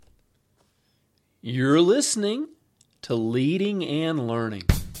You're listening to Leading and Learning.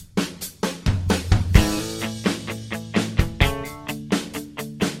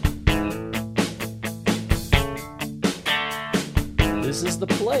 This is the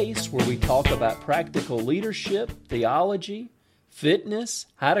place where we talk about practical leadership, theology, fitness,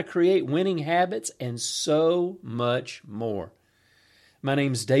 how to create winning habits, and so much more. My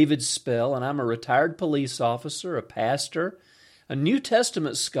name's David Spell, and I'm a retired police officer, a pastor, a New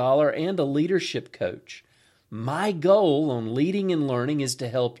Testament scholar, and a leadership coach. My goal on Leading and Learning is to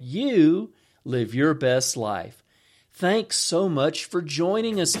help you live your best life. Thanks so much for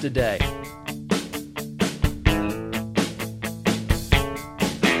joining us today.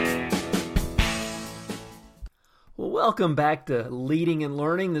 Well, welcome back to Leading and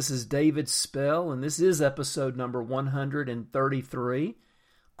Learning. This is David Spell, and this is episode number 133,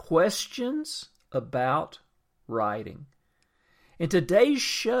 Questions About Writing. And today's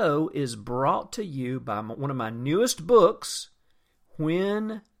show is brought to you by one of my newest books,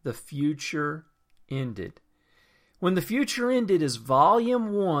 When the Future Ended. When the Future Ended is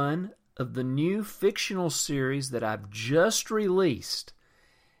volume 1 of the new fictional series that I've just released.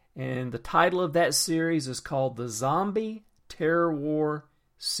 And the title of that series is called the Zombie Terror War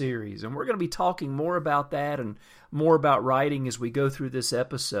series. And we're going to be talking more about that and more about writing as we go through this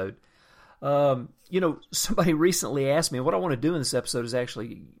episode. Somebody recently asked me, what I want to do in this episode is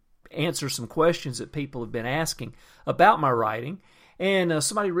actually answer some questions that people have been asking about my writing. And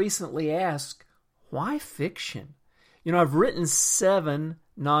somebody recently asked, why fiction? I've written 7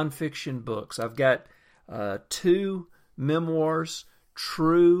 nonfiction books. I've got 2 memoirs,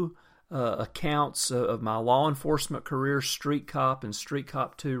 true accounts of my law enforcement career, Street Cop and Street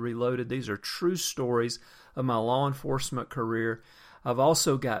Cop 2 Reloaded. These are true stories of my law enforcement career. I've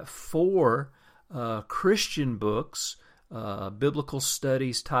also got 4 Christian books, biblical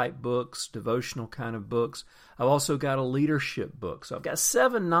studies type books, devotional kind of books. I've also got a leadership book. So I've got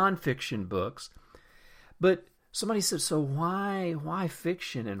 7 nonfiction books. But somebody said, so why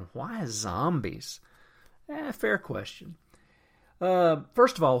fiction and why zombies? Fair question.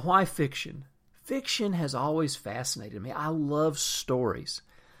 First of all, why fiction? Fiction has always fascinated me. I love stories.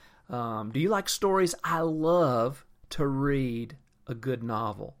 Do you like stories? I love to read a good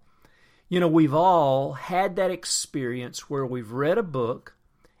novel. We've all had that experience where we've read a book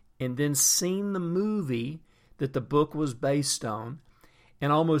and then seen the movie that the book was based on,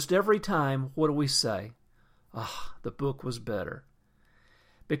 and almost every time, what do we say? The book was better.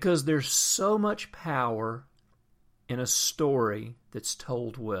 Because there's so much power in a story that's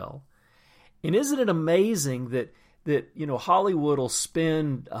told well. And isn't it amazing that Hollywood will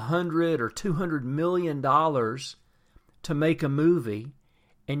spend $100 or $200 million to make a movie,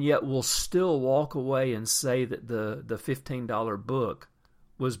 and yet we'll still walk away and say that the $15 book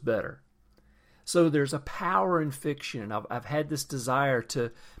was better. So there's a power in fiction, and I've had this desire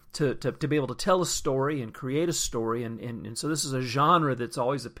to be able to tell a story and create a story, and so this is a genre that's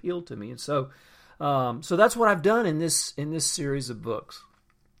always appealed to me, and so that's what I've done in this series of books.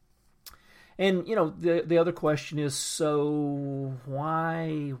 And the other question is, so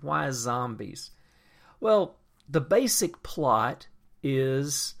why zombies? Well, the basic plot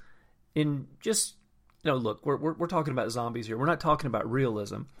is look, we're talking about zombies here. We're not talking about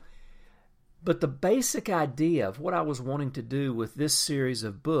realism. But the basic idea of what I was wanting to do with this series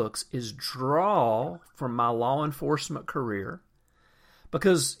of books is draw from my law enforcement career.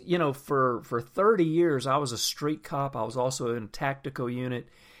 Because, for 30 years, I was a street cop. I was also in a tactical unit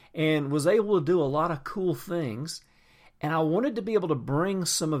and was able to do a lot of cool things. And I wanted to be able to bring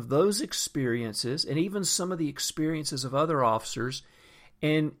some of those experiences and even some of the experiences of other officers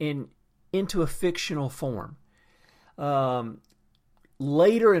and into a fictional form.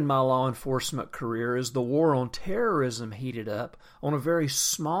 Later in my law enforcement career, as the war on terrorism heated up, on a very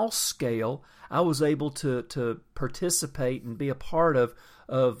small scale, I was able to participate and be a part of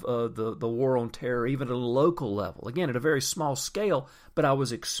the war on terror, even at a local level. Again, at a very small scale, but I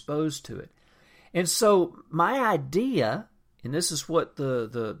was exposed to it. And so my idea, and this is what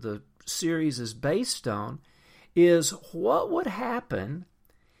the series is based on, is what would happen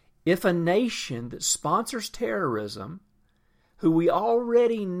if a nation that sponsors terrorism, who we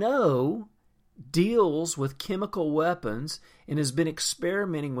already know deals with chemical weapons and has been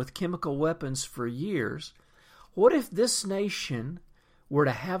experimenting with chemical weapons for years, what if this nation were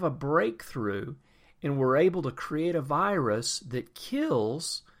to have a breakthrough and were able to create a virus that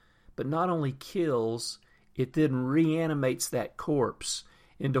kills, but not only kills, it then reanimates that corpse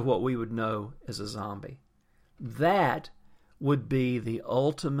into what we would know as a zombie? That would be the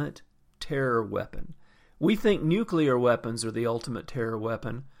ultimate terror weapon. We think nuclear weapons are the ultimate terror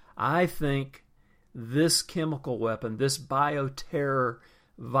weapon. I think this chemical weapon, this bioterror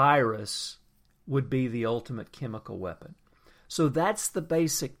virus, would be the ultimate chemical weapon. So that's the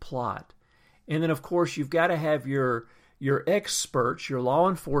basic plot. And then, of course, you've got to have your experts, your law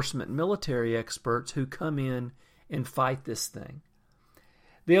enforcement military experts who come in and fight this thing.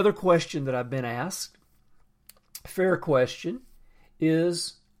 The other question that I've been asked, fair question,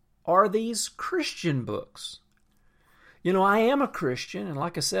 is, are these Christian books? I am a Christian, and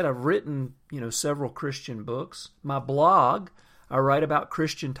like I said, I've written, several Christian books. My blog, I write about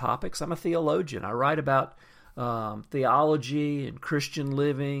Christian topics. I'm a theologian. I write about theology and Christian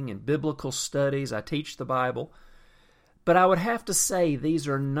living and biblical studies. I teach the Bible. But I would have to say these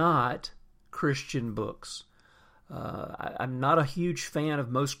are not Christian books. I'm not a huge fan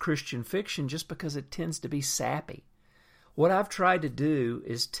of most Christian fiction just because it tends to be sappy. What I've tried to do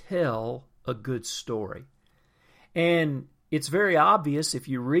is tell a good story. And it's very obvious if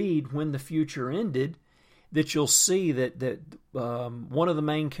you read When the Future Ended that you'll see that one of the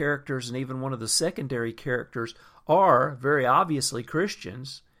main characters and even one of the secondary characters are very obviously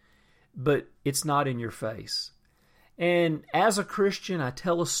Christians, but it's not in your face. And as a Christian, I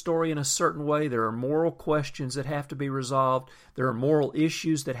tell a story in a certain way. There are moral questions that have to be resolved. There are moral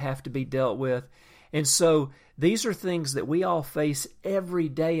issues that have to be dealt with. And so these are things that we all face every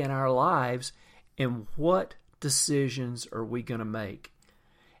day in our lives. And what decisions are we going to make?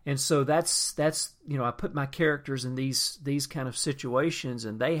 And so that's I put my characters in these kind of situations,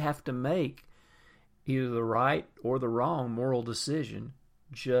 and they have to make either the right or the wrong moral decision,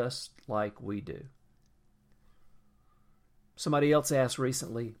 just like we do. Somebody else asked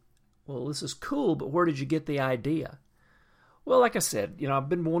recently, well, this is cool, but where did you get the idea? Well, like I said, I've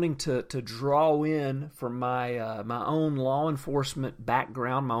been wanting to draw in from my my own law enforcement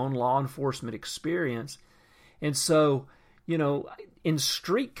background, my own law enforcement experience. And so, in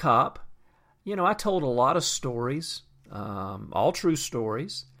Street Cop, I told a lot of stories, all true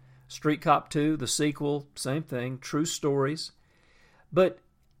stories. Street Cop 2, the sequel, same thing, true stories. But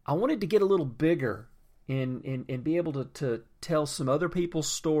I wanted to get a little bigger and be able to tell some other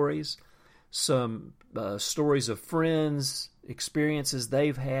people's stories, some stories of friends, experiences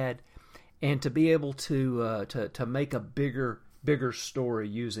they've had, and to be able to make a bigger story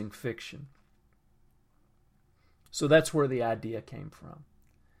using fiction. So that's where the idea came from.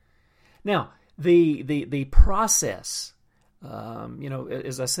 Now, the process,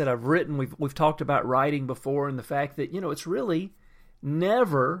 as I said, I've written, we've talked about writing before, and the fact that, it's really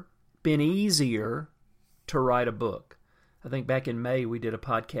never been easier to write a book. I think back in May we did a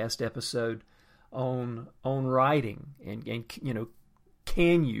podcast episode on writing and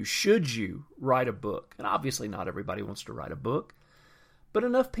should you write a book? And obviously not everybody wants to write a book, but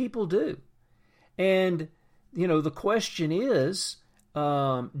enough people do. And the question is,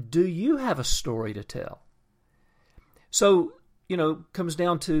 do you have a story to tell? So, comes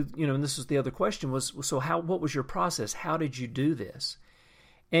down to, and this is the other question was, so what was your process? How did you do this?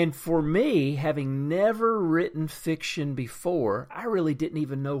 And for me, having never written fiction before, I really didn't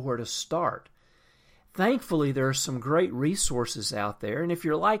even know where to start. Thankfully, there are some great resources out there. And if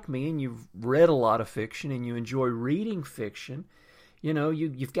you're like me and you've read a lot of fiction and you enjoy reading fiction,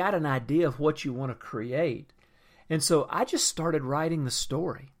 you've got an idea of what you want to create. And so I just started writing the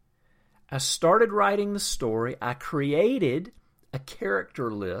story. I created a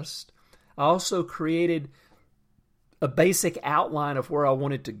character list. I also created a basic outline of where I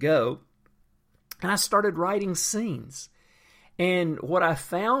wanted to go. And I started writing scenes. And what I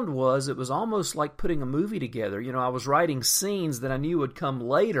found was it was almost like putting a movie together. I was writing scenes that I knew would come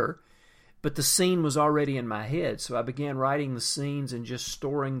later, but the scene was already in my head. So I began writing the scenes and just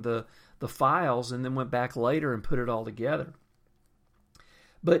storing the files, and then went back later and put it all together.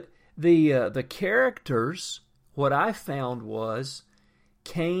 But the characters, what I found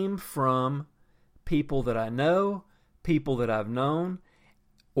came from people that I know, people that I've known,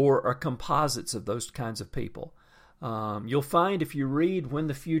 or are composites of those kinds of people. You'll find if you read When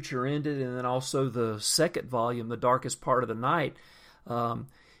the Future Ended, and then also the second volume, The Darkest Part of the Night,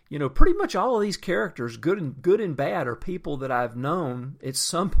 pretty much all of these characters, good and bad, are people that I've known at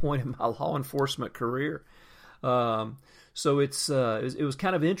some point in my law enforcement career. So it was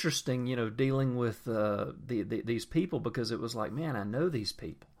kind of interesting, dealing with these people, because it was like, man, I know these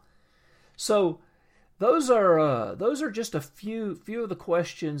people. So those are just a few of the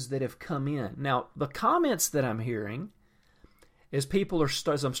questions that have come in. Now, the comments that I'm hearing is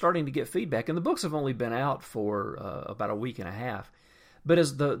as I'm starting to get feedback, and the books have only been out for about a week and a half. But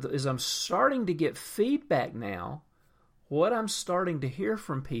as I'm starting to get feedback now, what I'm starting to hear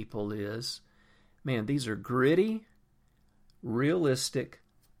from people is, man, these are gritty, realistic,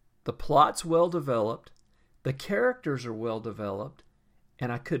 the plot's well developed, the characters are well developed,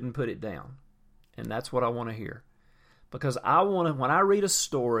 and I couldn't put it down. And that's what I want to hear. Because when I read a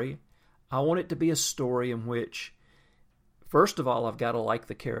story, I want it to be a story in which, first of all, I've got to like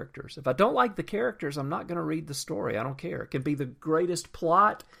the characters. If I don't like the characters, I'm not going to read the story. I don't care. It can be the greatest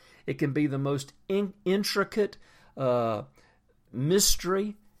plot. It can be the most intricate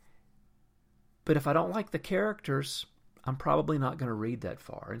mystery. But if I don't like the characters, I'm probably not going to read that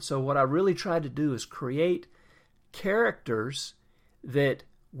far. And so what I really tried to do is create characters that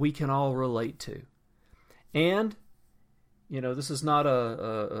we can all relate to. And, this is not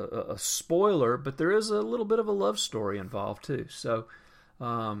a spoiler, but there is a little bit of a love story involved too. So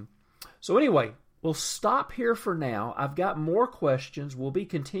anyway, we'll stop here for now. I've got more questions. We'll be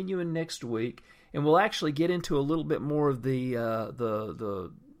continuing next week, and we'll actually get into a little bit more of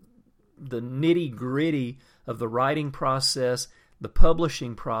the nitty-gritty of the writing process, the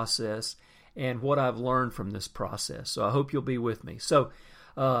publishing process, and what I've learned from this process. So I hope you'll be with me. So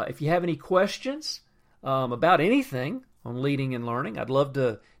if you have any questions about anything on Leading and Learning, I'd love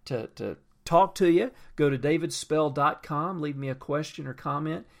to talk to you. Go to davidspell.com, leave me a question or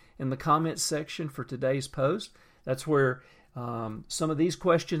comment in the comments section for today's post. That's where some of these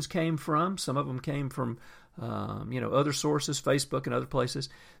questions came from. Some of them came from other sources, Facebook and other places.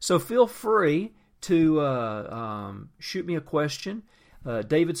 So feel free to shoot me a question.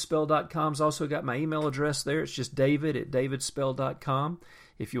 davidspell.com's also got my email address there. It's just david@davidspell.com.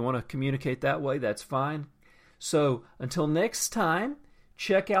 If you want to communicate that way, that's fine. So until next time,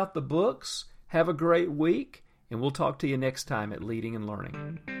 check out the books. Have a great week, and we'll talk to you next time at Leading and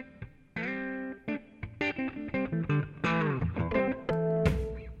Learning.